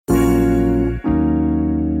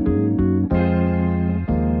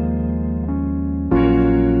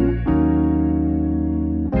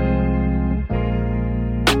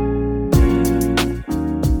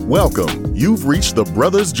Welcome. You've reached the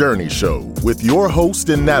Brothers Journey Show with your host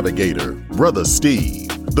and navigator, Brother Steve.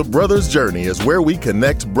 The Brothers Journey is where we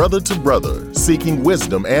connect brother to brother, seeking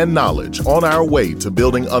wisdom and knowledge on our way to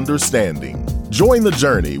building understanding. Join the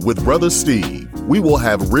journey with Brother Steve. We will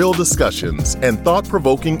have real discussions and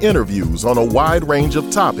thought-provoking interviews on a wide range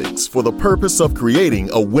of topics for the purpose of creating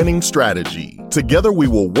a winning strategy. Together we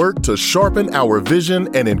will work to sharpen our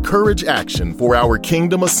vision and encourage action for our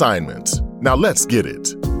kingdom assignment. Now let's get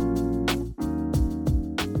it.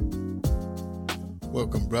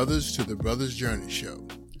 Welcome, brothers, to the Brothers Journey Show.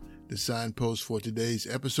 The signpost for today's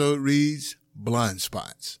episode reads, Blind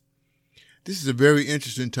Spots. This is a very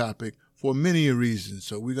interesting topic for many reasons,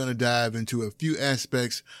 so we're going to dive into a few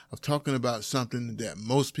aspects of talking about something that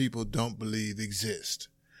most people don't believe exists.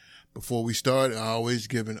 Before we start, I always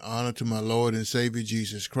give an honor to my Lord and Savior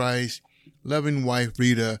Jesus Christ, loving wife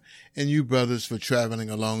Rita, and you brothers for traveling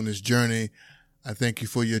along this journey. I thank you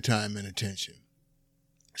for your time and attention.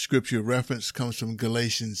 Scripture reference comes from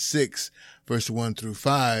Galatians 6, verse 1 through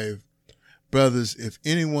 5. Brothers, if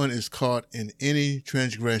anyone is caught in any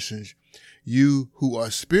transgressions, you who are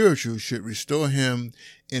spiritual should restore him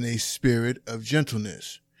in a spirit of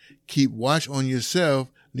gentleness. Keep watch on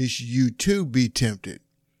yourself, lest you too be tempted.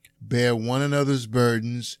 Bear one another's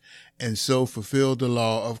burdens, and so fulfill the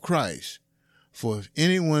law of Christ. For if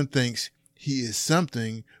anyone thinks he is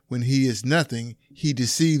something when he is nothing, he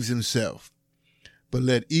deceives himself. But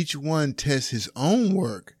let each one test his own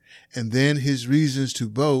work, and then his reasons to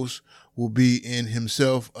boast will be in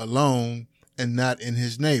himself alone and not in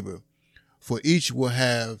his neighbor. For each will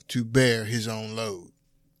have to bear his own load.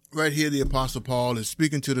 Right here, the Apostle Paul is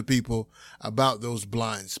speaking to the people about those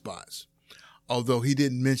blind spots. Although he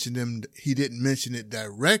didn't mention it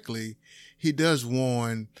directly, he does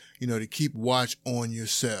warn, to keep watch on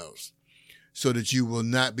yourselves so that you will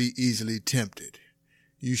not be easily tempted.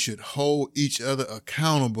 You should hold each other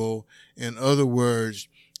accountable. In other words,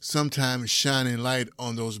 sometimes shining light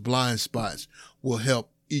on those blind spots will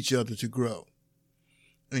help each other to grow.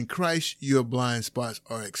 In Christ, your blind spots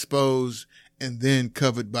are exposed and then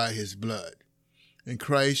covered by his blood. In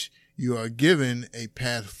Christ, you are given a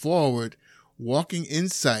path forward, walking in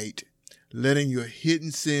sight, letting your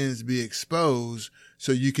hidden sins be exposed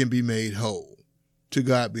so you can be made whole. To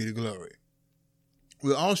God be the glory.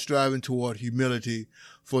 We're all striving toward humility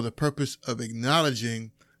for the purpose of acknowledging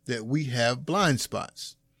that we have blind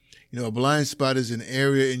spots. A blind spot is an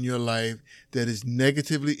area in your life that is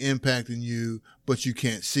negatively impacting you, but you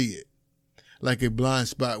can't see it. Like a blind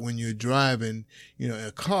spot when you're driving,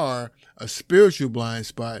 a car, a spiritual blind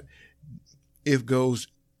spot, if goes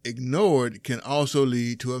ignored, can also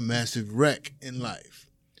lead to a massive wreck in life.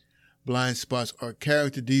 Blind spots are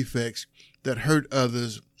character defects that hurt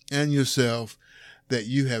others and yourself that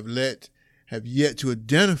you have yet to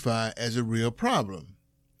identify as a real problem.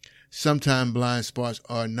 Sometimes blind spots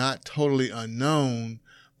are not totally unknown,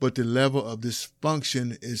 but the level of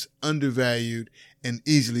dysfunction is undervalued and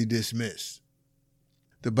easily dismissed.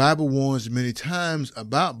 The Bible warns many times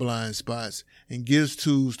about blind spots and gives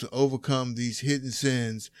tools to overcome these hidden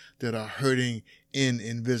sins that are hurting in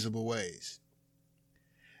invisible ways.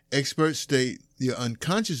 Experts state your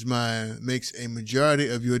unconscious mind makes a majority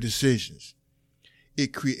of your decisions.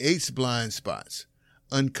 It creates blind spots.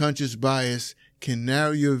 Unconscious bias can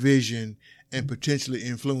narrow your vision and potentially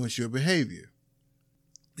influence your behavior.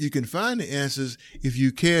 You can find the answers if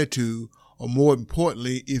you care to, or more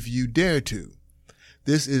importantly, if you dare to.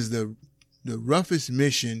 This is the roughest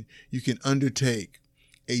mission you can undertake,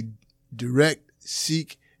 a direct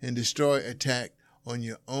seek and destroy attack on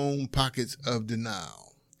your own pockets of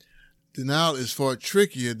denial. Denial is far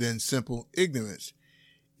trickier than simple ignorance.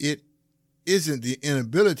 It isn't the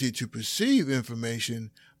inability to perceive information,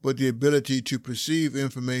 but the ability to perceive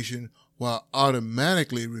information while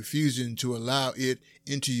automatically refusing to allow it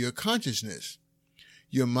into your consciousness.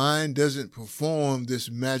 Your mind doesn't perform this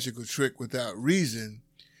magical trick without reason.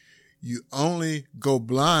 You only go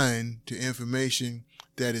blind to information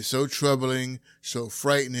that is so troubling, so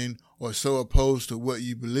frightening, or so opposed to what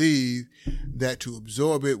you believe that to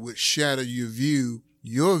absorb it would shatter your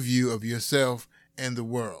view of yourself and the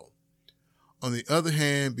world. On the other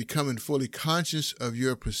hand, becoming fully conscious of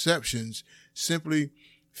your perceptions, simply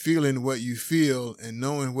feeling what you feel and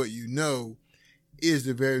knowing what you know, is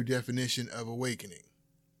the very definition of awakening.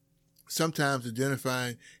 Sometimes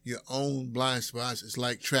identifying your own blind spots is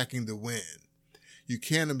like tracking the wind. You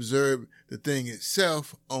can't observe the thing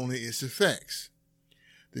itself, only its effects.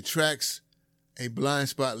 The tracks a blind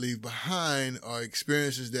spot leave behind are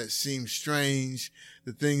experiences that seem strange,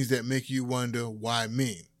 the things that make you wonder, why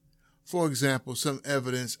me? For example, some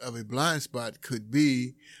evidence of a blind spot could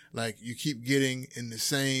be like you keep getting in the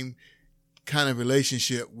same kind of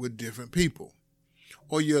relationship with different people,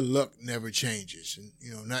 or your luck never changes.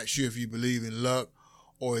 And, not sure if you believe in luck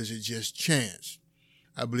or is it just chance.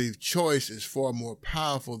 I believe choice is far more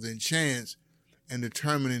powerful than chance in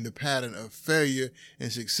determining the pattern of failure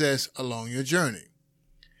and success along your journey.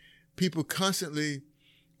 People constantly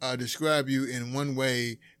describe you in one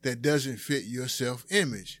way that doesn't fit your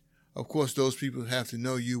self-image. Of course, those people have to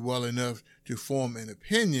know you well enough to form an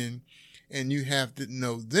opinion, and you have to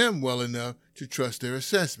know them well enough to trust their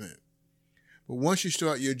assessment. But once you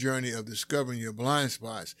start your journey of discovering your blind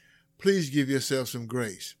spots, please give yourself some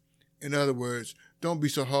grace. In other words, don't be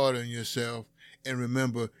so hard on yourself, and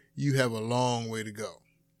remember, you have a long way to go.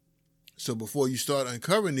 So before you start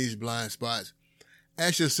uncovering these blind spots,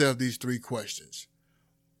 ask yourself these 3 questions.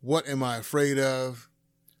 What am I afraid of?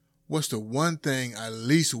 What's the one thing I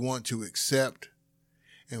least want to accept?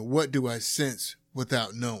 And what do I sense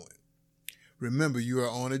without knowing? Remember, you are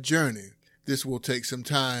on a journey. This will take some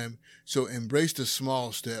time, so embrace the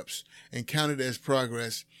small steps and count it as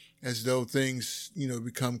progress as though things,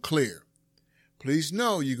 become clear. Please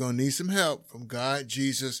know you're going to need some help from God,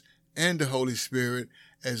 Jesus, and the Holy Spirit,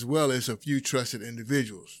 as well as a few trusted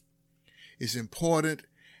individuals. It's important,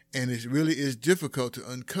 and it really is difficult to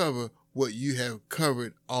uncover what you have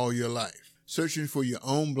covered all your life. Searching for your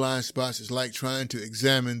own blind spots is like trying to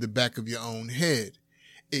examine the back of your own head.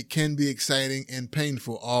 It can be exciting and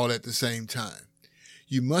painful all at the same time.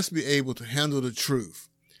 You must be able to handle the truth,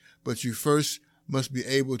 but you first must be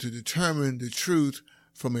able to determine the truth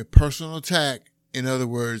from a personal attack, in other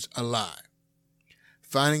words, a lie.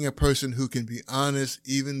 Finding a person who can be honest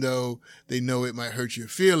even though they know it might hurt your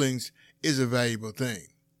feelings is a valuable thing.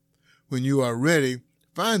 When you are ready,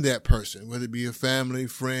 find that person, whether it be a family,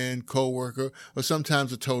 friend, coworker, or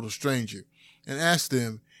sometimes a total stranger, and ask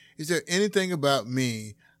them, is there anything about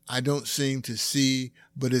me I don't seem to see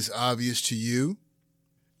but is obvious to you?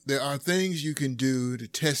 There are things you can do to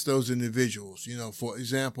test those individuals. For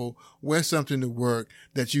example, wear something to work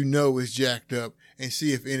that you know is jacked up and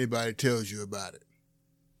see if anybody tells you about it.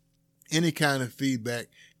 Any kind of feedback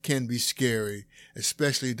can be scary,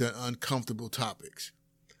 especially the uncomfortable topics.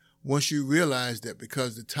 Once you realize that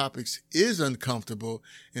because the topics is uncomfortable,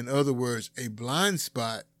 in other words, a blind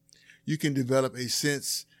spot, you can develop a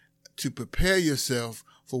sense to prepare yourself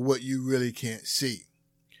for what you really can't see.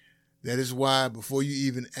 That is why before you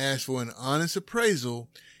even ask for an honest appraisal,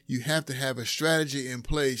 you have to have a strategy in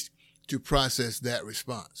place to process that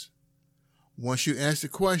response. Once you ask the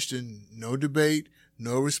question, no debate,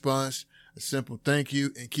 no response, a simple thank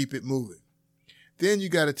you, and keep it moving. Then you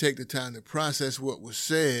got to take the time to process what was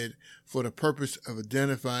said for the purpose of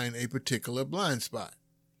identifying a particular blind spot.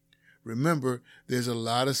 Remember, there's a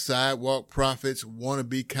lot of sidewalk prophets,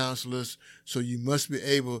 wannabe counselors, so you must be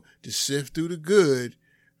able to sift through the good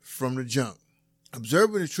from the junk.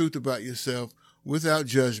 Observing the truth about yourself without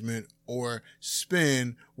judgment or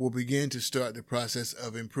spin will begin to start the process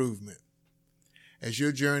of improvement. As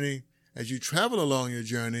you travel along your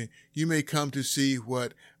journey, you may come to see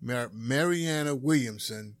what Marianne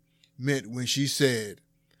Williamson meant when she said,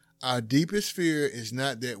 "Our deepest fear is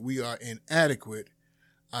not that we are inadequate.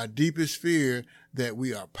 Our deepest fear that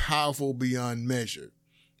we are powerful beyond measure.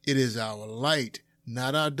 It is our light,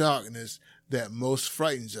 not our darkness, that most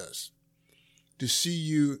frightens us." To see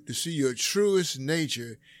your truest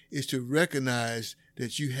nature is to recognize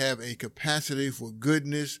that you have a capacity for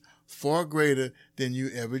goodness far greater than you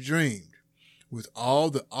ever dreamed, with all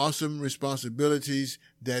the awesome responsibilities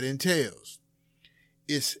that entails.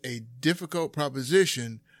 It's a difficult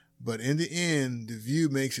proposition, but in the end, the view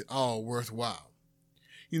makes it all worthwhile.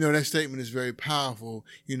 That statement is very powerful,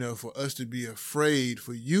 for us to be afraid,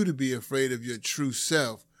 for you to be afraid of your true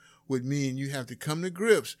self would mean you have to come to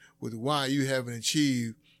grips with why you haven't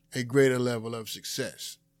achieved a greater level of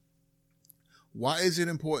success. Why is it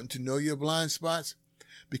important to know your blind spots?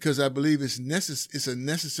 Because I believe it's a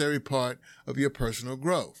necessary part of your personal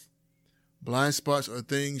growth. Blind spots are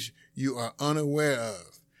things you are unaware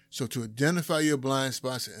of. So to identify your blind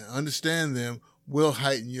spots and understand them will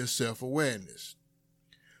heighten your self-awareness.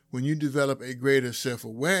 When you develop a greater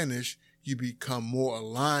self-awareness, you become more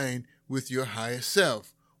aligned with your higher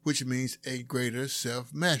self, which means a greater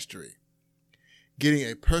self-mastery. Getting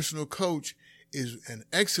a personal coach is an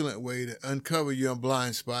excellent way to uncover your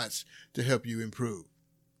blind spots to help you improve.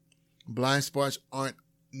 Blind spots aren't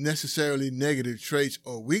necessarily negative traits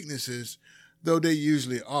or weaknesses, though they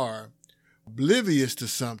usually are. Oblivious to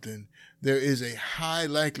something, there is a high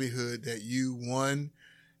likelihood that you, 1,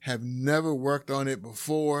 have never worked on it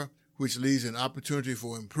before, which leaves an opportunity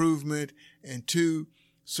for improvement, and 2,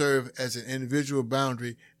 serve as an individual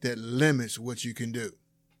boundary that limits what you can do.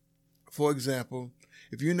 For example,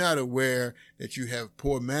 if you're not aware that you have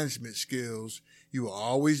poor management skills, you will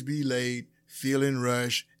always be late, feeling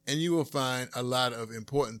rushed, and you will find a lot of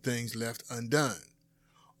important things left undone.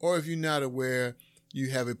 Or if you're not aware you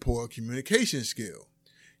have a poor communication skill,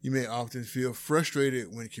 you may often feel frustrated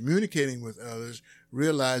when communicating with others,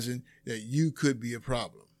 realizing that you could be a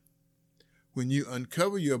problem. When you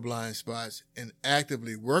uncover your blind spots and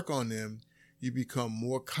actively work on them, you become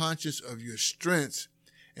more conscious of your strengths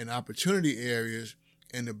and opportunity areas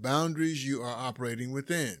and the boundaries you are operating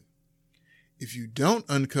within. If you don't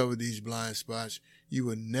uncover these blind spots, you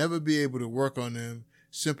will never be able to work on them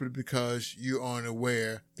simply because you aren't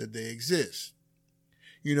aware that they exist.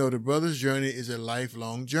 You know, the brother's journey is a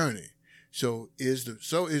lifelong journey. So is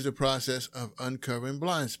the process of uncovering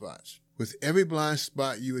blind spots. With every blind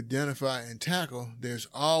spot you identify and tackle, there's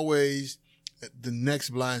always the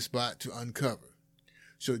next blind spot to uncover.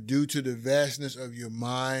 So due to the vastness of your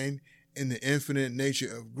mind and the infinite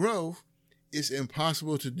nature of growth, it's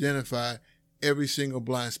impossible to identify every single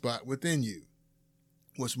blind spot within you.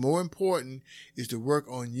 What's more important is to work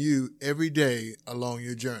on you every day along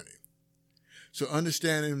your journey. So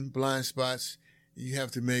understanding blind spots, you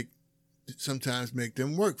have to sometimes make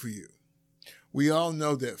them work for you. We all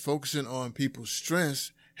know that focusing on people's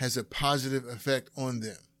strengths has a positive effect on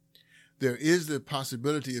them. There is the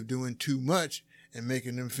possibility of doing too much and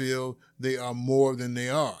making them feel they are more than they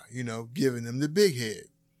are, giving them the big head.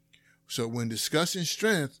 So when discussing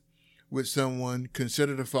strength with someone,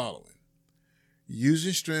 consider the following.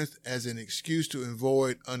 Using strength as an excuse to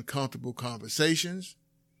avoid uncomfortable conversations.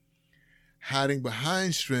 Hiding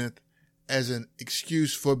behind strength as an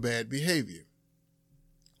excuse for bad behavior.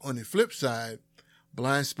 On the flip side,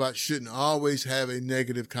 blind spots shouldn't always have a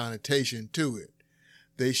negative connotation to it.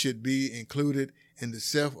 They should be included in the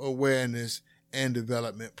self-awareness and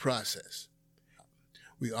development process.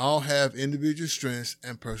 We all have individual strengths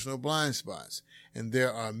and personal blind spots, and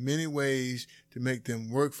there are many ways to make them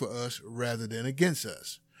work for us rather than against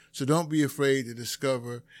us. So don't be afraid to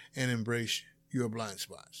discover and embrace your blind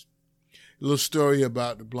spots. A little story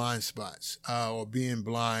about the blind spots, or being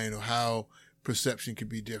blind, or how perception can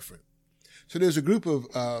be different. So there's a group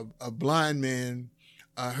of blind men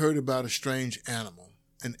heard about a strange animal,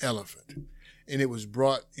 an elephant, and it was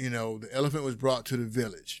brought, the elephant was brought to the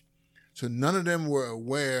village. So none of them were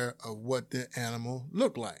aware of what the animal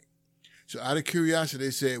looked like. So out of curiosity,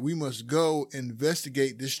 they said, we must go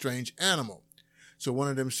investigate this strange animal. So one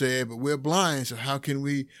of them said, but we're blind, so how can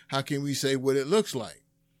we say what it looks like?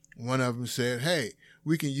 One of them said, hey,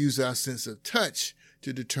 we can use our sense of touch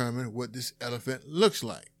to determine what this elephant looks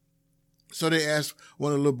like. So they asked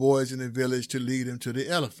one of the little boys in the village to lead them to the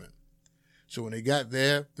elephant. So when they got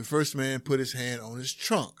there, the first man put his hand on his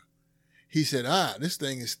trunk. He said, this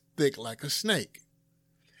thing is thick like a snake.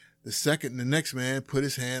 The next man put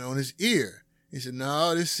his hand on his ear. He said,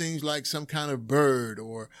 no, this seems like some kind of bird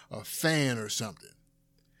or a fan or something.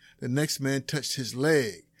 The next man touched his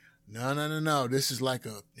leg. No,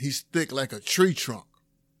 he's thick like a tree trunk.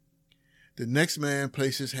 The next man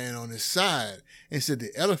placed his hand on his side and said,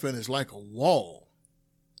 the elephant is like a wall.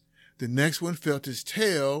 The next one felt his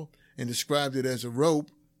tail and described it as a rope.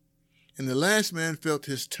 And the last man felt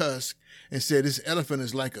his tusk and said, this elephant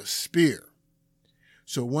is like a spear.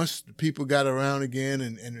 So once the people got around again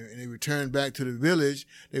and they returned back to the village,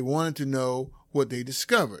 they wanted to know what they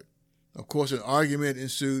discovered. Of course, an argument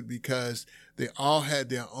ensued because they all had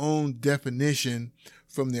their own definition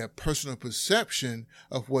from their personal perception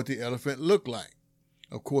of what the elephant looked like.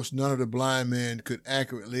 Of course, none of the blind men could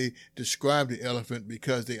accurately describe the elephant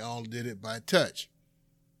because they all did it by touch.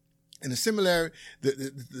 And the similarity,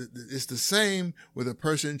 it's the same with a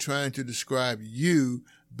person trying to describe you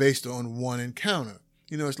based on one encounter.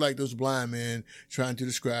 It's like those blind men trying to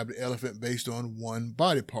describe the elephant based on one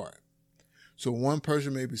body part. So one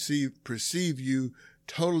person may perceive you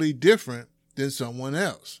totally different than someone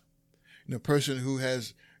else. And a person who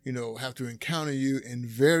has, have to encounter you in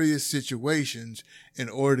various situations in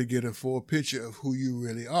order to get a full picture of who you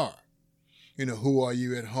really are. Who are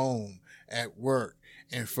you at home, at work,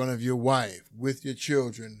 in front of your wife, with your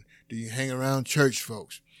children? Do you hang around church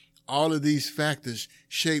folks? All of these factors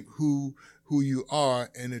shape who you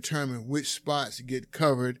are and determine which spots get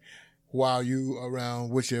covered while you around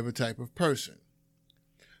whichever type of person.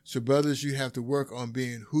 So brothers, you have to work on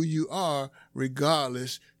being who you are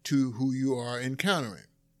regardless to who you are encountering.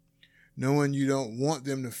 Knowing you don't want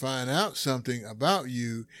them to find out something about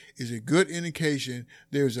you is a good indication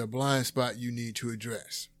there's a blind spot you need to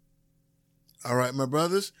address. All right, my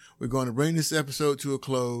brothers, we're going to bring this episode to a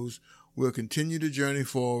close. We'll continue the journey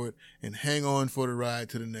forward and hang on for the ride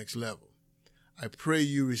to the next level. I pray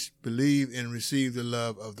you believe and receive the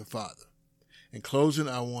love of the Father. In closing,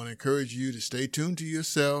 I want to encourage you to stay tuned to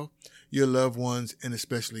yourself, your loved ones, and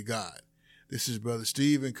especially God. This is Brother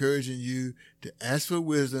Steve encouraging you to ask for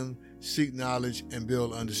wisdom, seek knowledge, and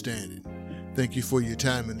build understanding. Thank you for your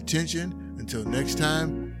time and attention. Until next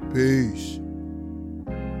time, peace.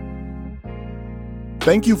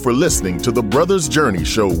 Thank you for listening to the Brothers Journey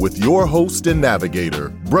Show with your host and navigator,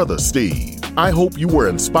 Brother Steve. I hope you were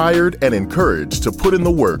inspired and encouraged to put in the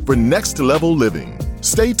work for next level living.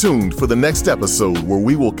 Stay tuned for the next episode where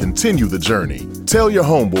we will continue the journey. Tell your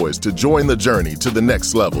homeboys to join the journey to the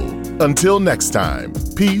next level. Until next time,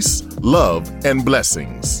 peace, love, and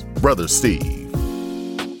blessings. Brother Steve.